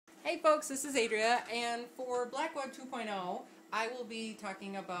Hey folks, this is Adria, and for BlackWeb 2.0, I will be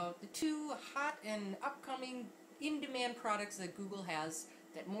talking about the two hot and upcoming in-demand products that Google has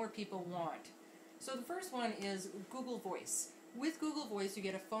that more people want. So the first one is Google Voice. With Google Voice, you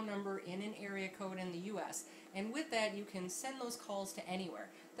get a phone number in an area code in the US, and with that you can send those calls to anywhere.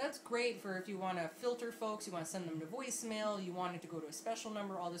 That's great for if you want to filter folks, you want to send them to voicemail, you want it to go to a special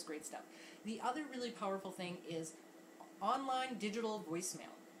number, all this great stuff. The other really powerful thing is online digital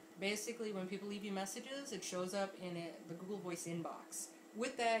voicemail. Basically, when people leave you messages, it shows up in the Google Voice inbox.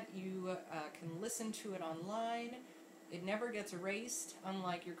 With that, you can listen to it online. It never gets erased,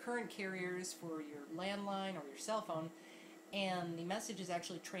 unlike your current carriers for your landline or your cell phone. And the message is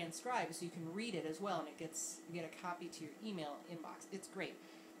actually transcribed, so you can read it as well, and you get a copy to your email inbox. It's great.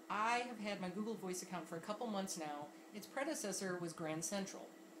 I have had my Google Voice account for a couple months now. Its predecessor was Grand Central,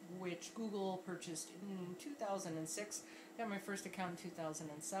 which Google purchased in 2006. I got my first account in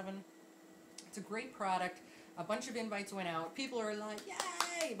 2007. It's a great product. A bunch of invites went out. People are like,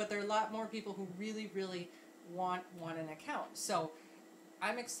 yay! But there are a lot more people who really, really want an account. So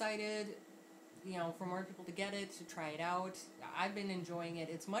I'm excited, for more people to get it, to try it out. I've been enjoying it.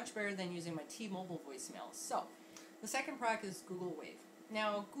 It's much better than using my T-Mobile voicemail. So the second product is Google Wave.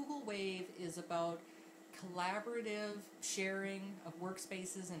 Now, Google Wave is about collaborative sharing of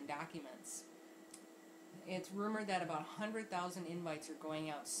workspaces and documents. It's rumored that about 100,000 invites are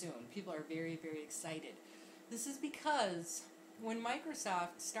going out soon. People are very, very excited. This is because when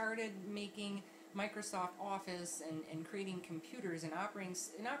Microsoft started making Microsoft Office and creating computers and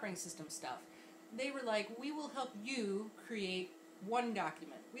operating system stuff, they were like, we will help you create one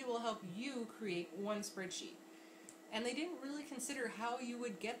document. We will help you create one spreadsheet. And they didn't really consider how you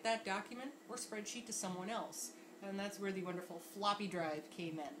would get that document or spreadsheet to someone else. And that's where the wonderful floppy drive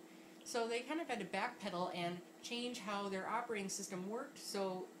came in. So they kind of had to backpedal and change how their operating system worked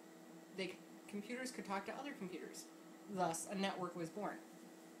so computers could talk to other computers. Thus, a network was born.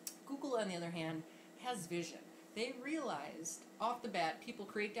 Google, on the other hand, has vision. They realized off the bat people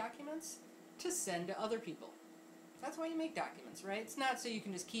create documents to send to other people. That's why you make documents, right? It's not so you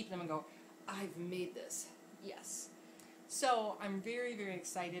can just keep them and go, I've made this. Yes. So I'm very, very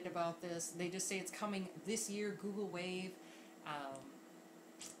excited about this. They just say it's coming this year, Google Wave.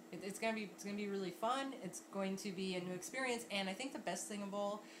 It's gonna be really fun. It's going to be a new experience, and I think the best thing of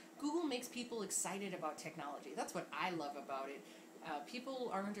all, Google makes people excited about technology. That's what I love about it.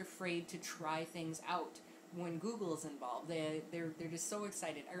 People aren't afraid to try things out when Google is involved. They're just so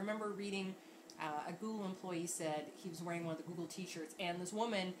excited. I remember reading a Google employee said he was wearing one of the Google t-shirts, and this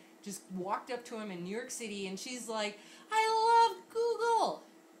woman just walked up to him in New York City, and she's like, I love Google!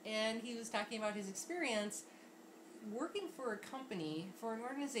 And he was talking about his experience working for a company, for an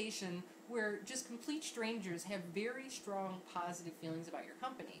organization where just complete strangers have very strong positive feelings about your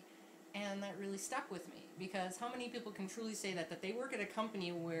company. And that really stuck with me, because how many people can truly say that they work at a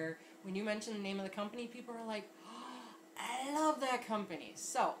company where when you mention the name of the company, people are like, oh, I love that company.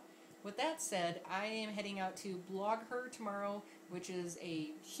 So with that said, I am heading out to Blog Her tomorrow, which is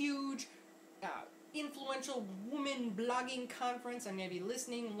a huge, influential woman blogging conference. I'm going to be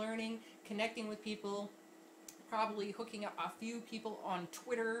listening, learning, connecting with people, probably hooking up a few people on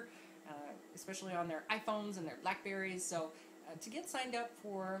Twitter, especially on their iPhones and their Blackberries. So to get signed up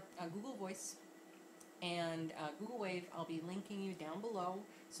for Google Voice and Google Wave, I'll be linking you down below.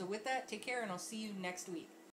 So with that, take care, and I'll see you next week.